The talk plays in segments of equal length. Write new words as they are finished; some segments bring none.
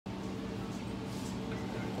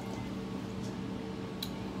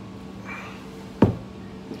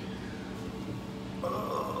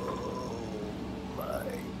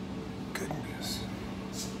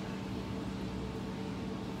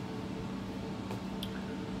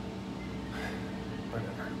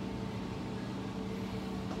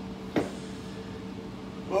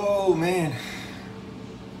Oh man,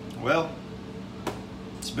 well,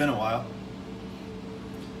 it's been a while.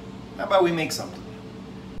 How about we make something?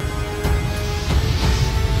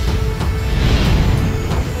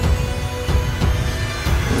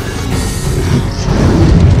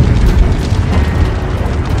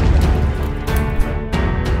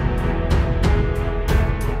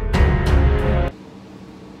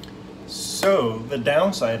 So the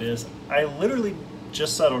downside is I literally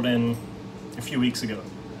just settled in a few weeks ago.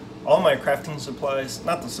 All my crafting supplies,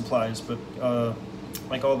 not the supplies, but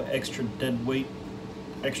like all the extra dead weight,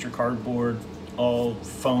 extra cardboard, all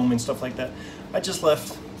foam and stuff like that, I just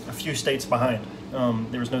left a few states behind.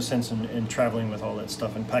 There was no sense in traveling with all that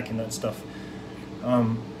stuff and packing that stuff.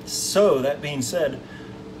 So that being said,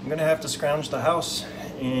 I'm gonna have to scrounge the house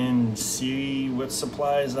and see what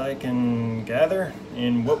supplies I can gather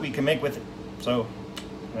and what we can make with it. So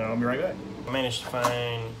I'll be right back. I managed to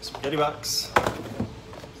find a spaghetti box,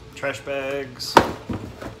 trash bags,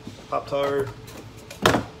 Pop-Tart,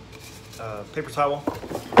 paper towel,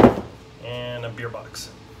 and a beer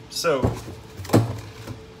box. So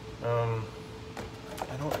I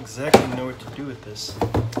don't exactly know what to do with this.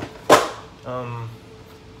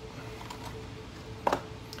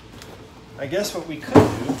 I guess what we could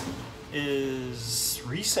do is,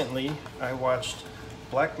 recently I watched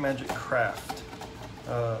Black Magic Craft.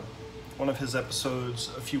 One of his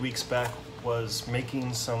episodes a few weeks back was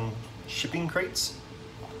making some shipping crates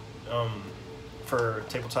for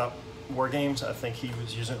tabletop war games. I think he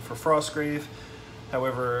was using it for Frostgrave,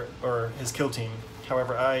 however, or his kill team.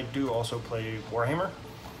 However, I do also play Warhammer,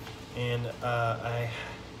 and I,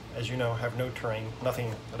 as you know, have no terrain,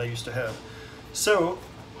 nothing that I used to have. So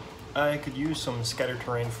I could use some scattered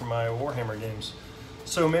terrain for my Warhammer games.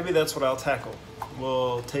 So maybe that's what I'll tackle.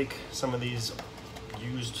 We'll take some of these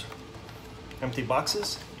used empty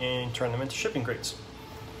boxes and turn them into shipping crates.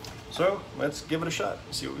 So let's give it a shot,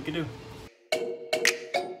 see what we can do.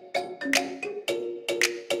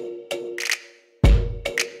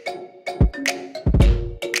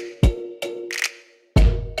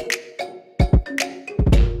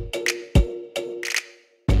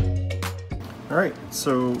 All right,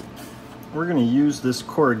 so we're gonna use this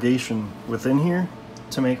corrugation within here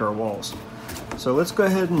to make our walls. So let's go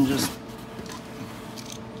ahead and just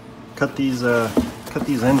cut these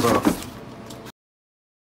ends off.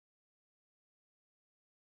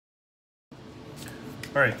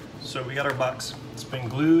 All right, so we got our box. It's been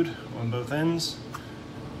glued on both ends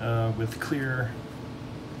with clear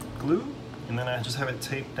glue, and then I just have it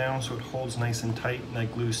taped down so it holds nice and tight, and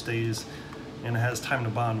that glue stays and it has time to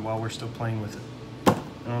bond while we're still playing with it.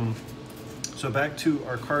 So back to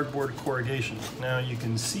our cardboard corrugation. Now you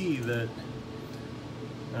can see that,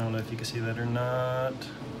 I don't know if you can see that or not,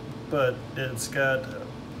 but it's got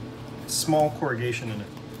small corrugation in it.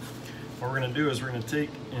 What we're gonna do is we're gonna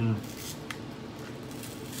take and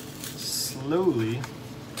slowly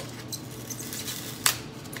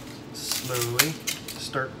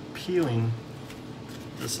start peeling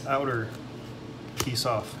this outer piece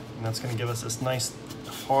off. And that's going to give us this nice,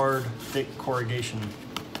 hard, thick corrugation.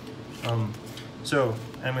 So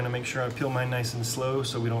I'm going to make sure I peel mine nice and slow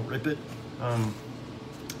so we don't rip it. So I'm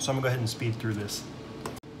going to go ahead and speed through this.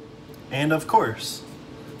 And of course,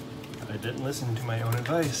 I didn't listen to my own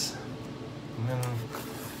advice. And then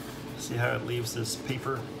see how it leaves this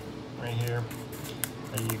paper right here.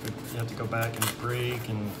 And you have to go back and break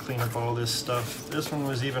and clean up all this stuff. This one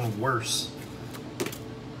was even worse.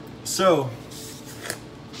 So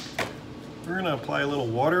we're gonna apply a little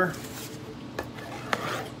water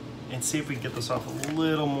and see if we can get this off a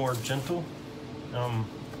little more gentle.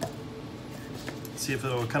 See if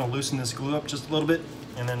it'll kind of loosen this glue up just a little bit,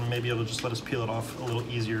 and then maybe it'll just let us peel it off a little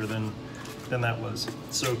easier than that was.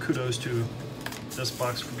 So kudos to this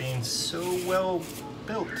box for being so well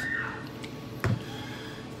built.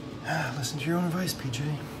 Listen to your own advice, PJ.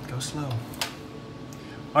 Go slow.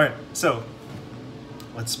 All right, so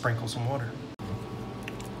let's sprinkle some water.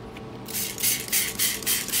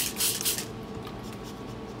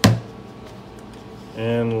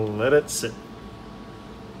 And let it sit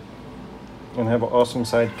and have an awesome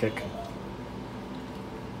sidekick.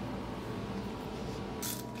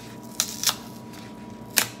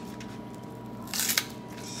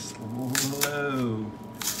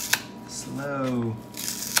 Slow.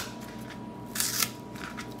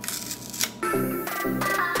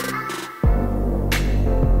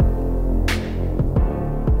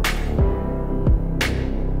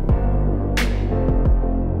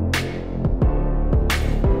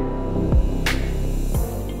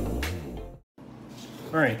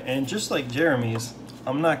 Alright, and just like Jeremy's,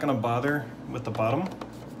 I'm not going to bother with the bottom.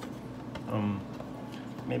 I'm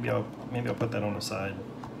maybe I'll put that on the side,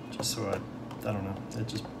 just so I don't know. It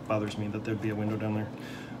just bothers me that there'd be a window down there.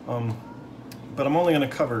 But I'm only going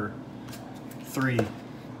to cover three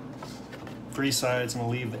sides. I'm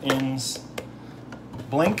going to leave the ends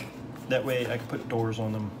blank. That way I can put doors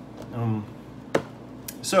on them.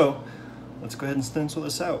 So let's go ahead and stencil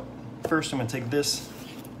this out. First, I'm going to take this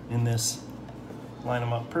and this, line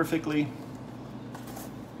them up perfectly,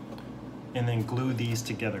 and then glue these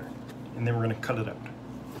together. And then we're going to cut it out.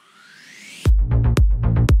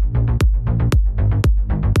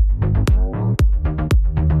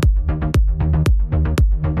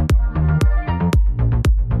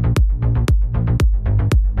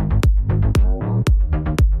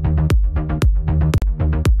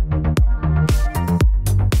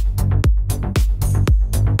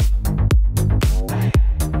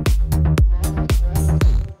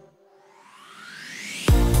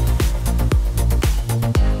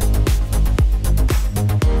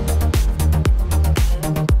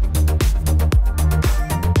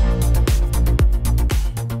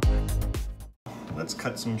 Let's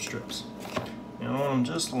cut some strips. And I want them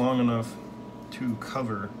just long enough to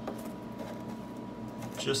cover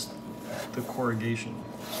just the corrugation.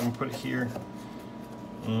 So I'm gonna put it here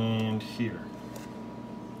and here,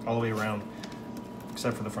 all the way around,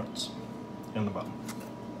 except for the fronts and the bottom.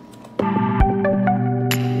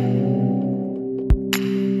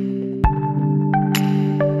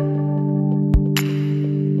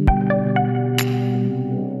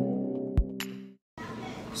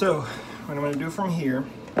 So what I'm going to do from here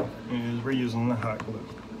is we're using the hot glue.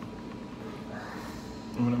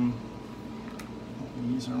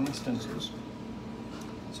 These are my stencils.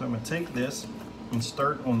 So I'm going to take this and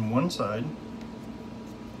start on one side,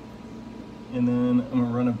 and then I'm going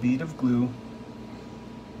to run a bead of glue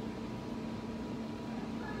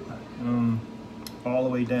all the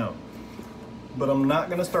way down. But I'm not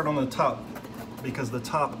going to start on the top because the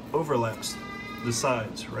top overlaps the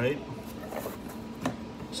sides, right?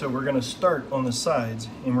 So we're going to start on the sides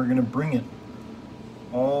and we're going to bring it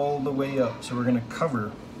all the way up. So we're going to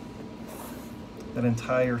cover that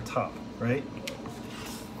entire top, right?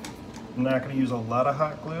 I'm not going to use a lot of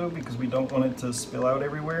hot glue because we don't want it to spill out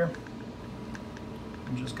everywhere.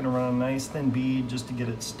 I'm just going to run a nice thin bead just to get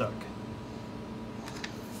it stuck,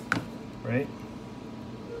 right?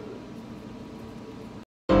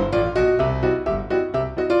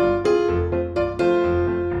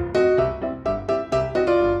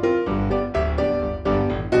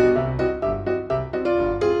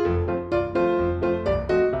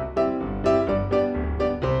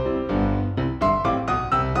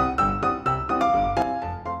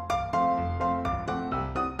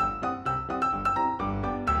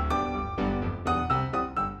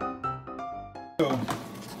 So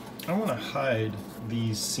I want to hide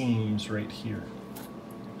these seams right here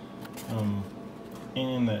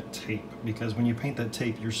in that tape, because when you paint that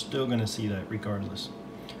tape you're still going to see that regardless.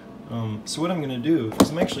 So what I'm going to do is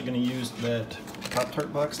I'm actually going to use that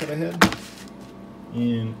Pop-Tart box that I had,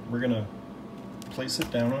 and we're going to place it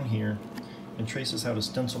down on here and trace us how to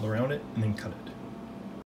stencil around it and then cut it.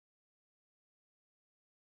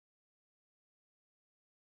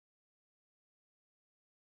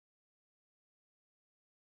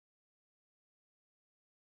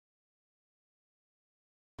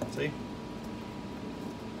 See?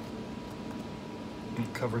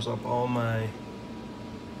 It covers up all my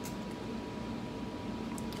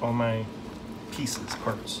pieces,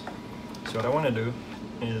 parts. So what I want to do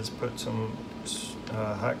is put some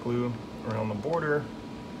hot glue around the border,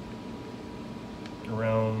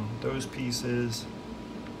 around those pieces,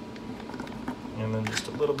 and then just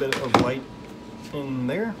a little bit of light in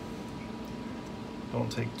there.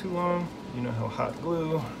 Don't take too long. You know how hot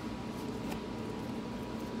glue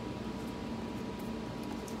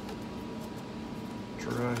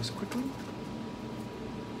dries quickly.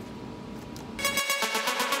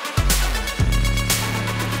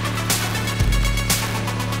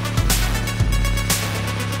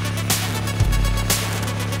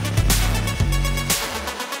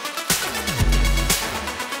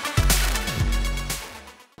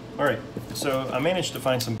 All right, so I managed to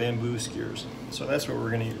find some bamboo skewers, so that's what we're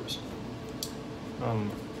going to use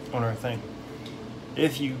on our thing.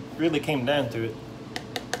 If you really came down to it,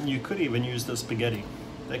 you could even use the spaghetti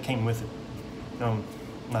that came with it.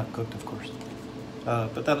 Not cooked, of course,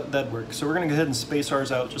 but that'd work. So we're going to go ahead and space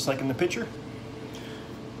ours out just like in the picture.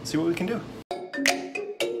 See what we can do.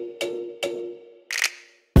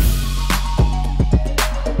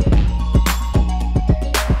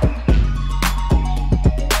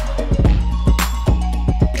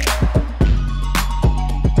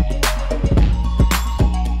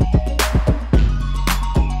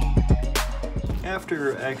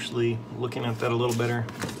 actually looking at that a little better,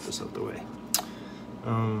 get this out the way.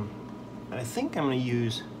 I think I'm going to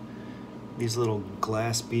use these little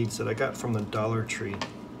glass beads that I got from the Dollar Tree.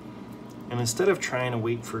 And instead of trying to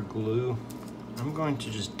wait for glue, I'm going to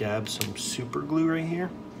just dab some super glue right here.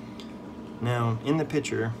 Now, in the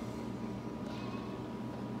picture,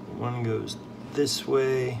 one goes this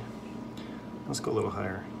way. Let's go a little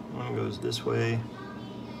higher. One goes this way,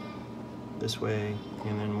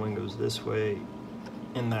 and then one goes this way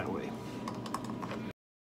and that way.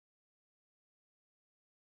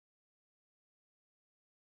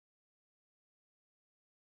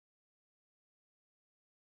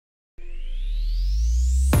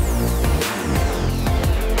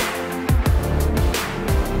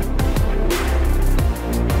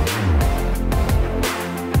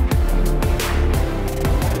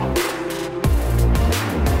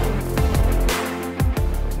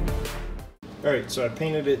 Alright, so I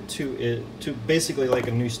painted it to basically like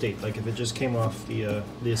a new state, like if it just came off the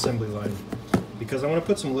assembly line, because I want to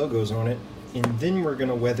put some logos on it, and then we're going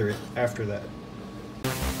to weather it after that.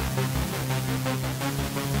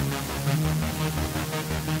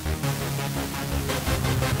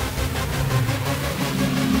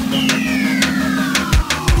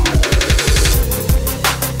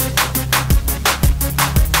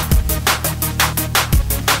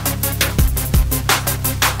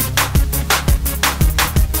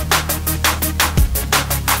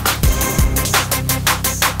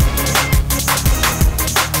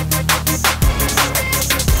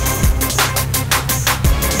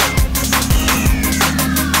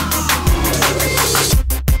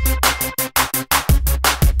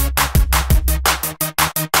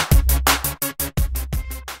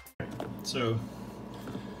 So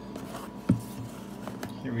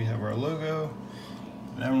here we have our logo.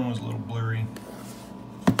 That one was a little blurry.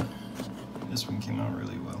 This one came out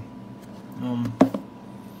really well.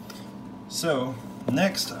 So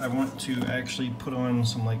next I want to actually put on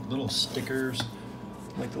some like little stickers,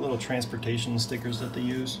 like the little transportation stickers that they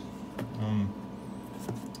use.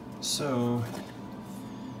 So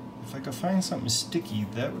if I could find something sticky,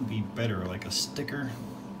 that would be better, like a sticker.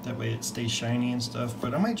 That way it stays shiny and stuff,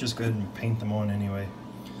 but I might just go ahead and paint them on anyway.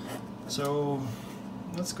 So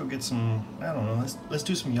let's go get some, I don't know, let's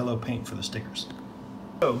do some yellow paint for the stickers.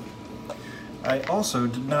 So I also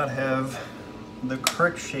did not have the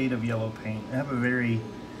correct shade of yellow paint. I have a very,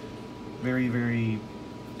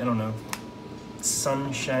 I don't know,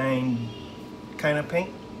 sunshine kind of paint.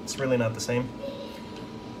 It's really not the same.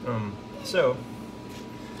 So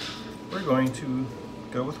we're going to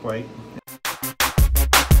go with white.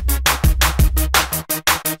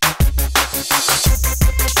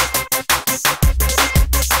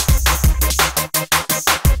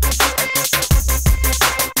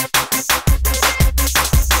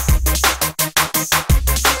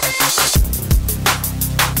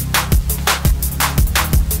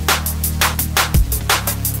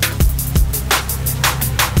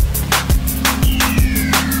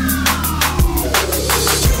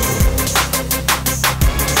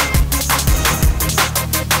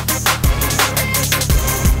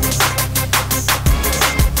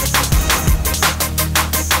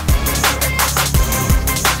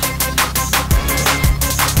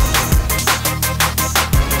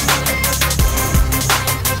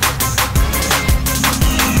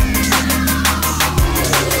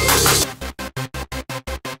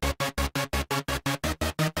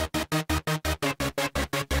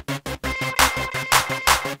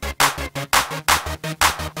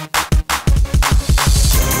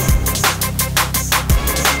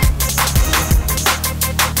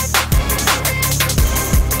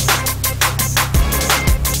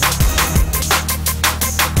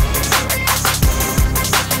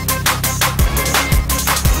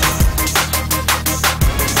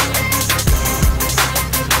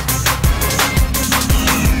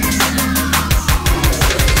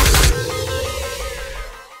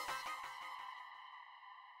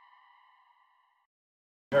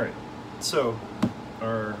 Alright, so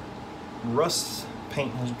our rust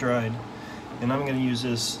paint has dried, and I'm going to use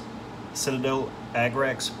this Citadel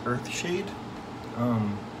Agrax Earth Shade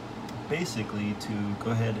basically to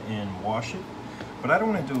go ahead and wash it, but I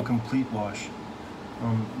don't want to do a complete wash.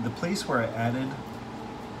 The place where I added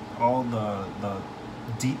all the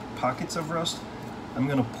deep pockets of rust, I'm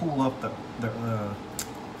going to pull up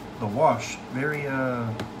the wash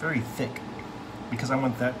very thick, because I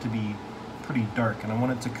want that to be pretty dark, and I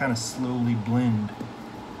want it to kind of slowly blend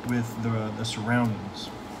with the surroundings.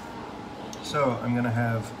 So I'm going to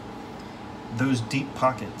have those deep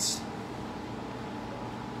pockets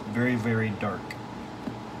very, very dark.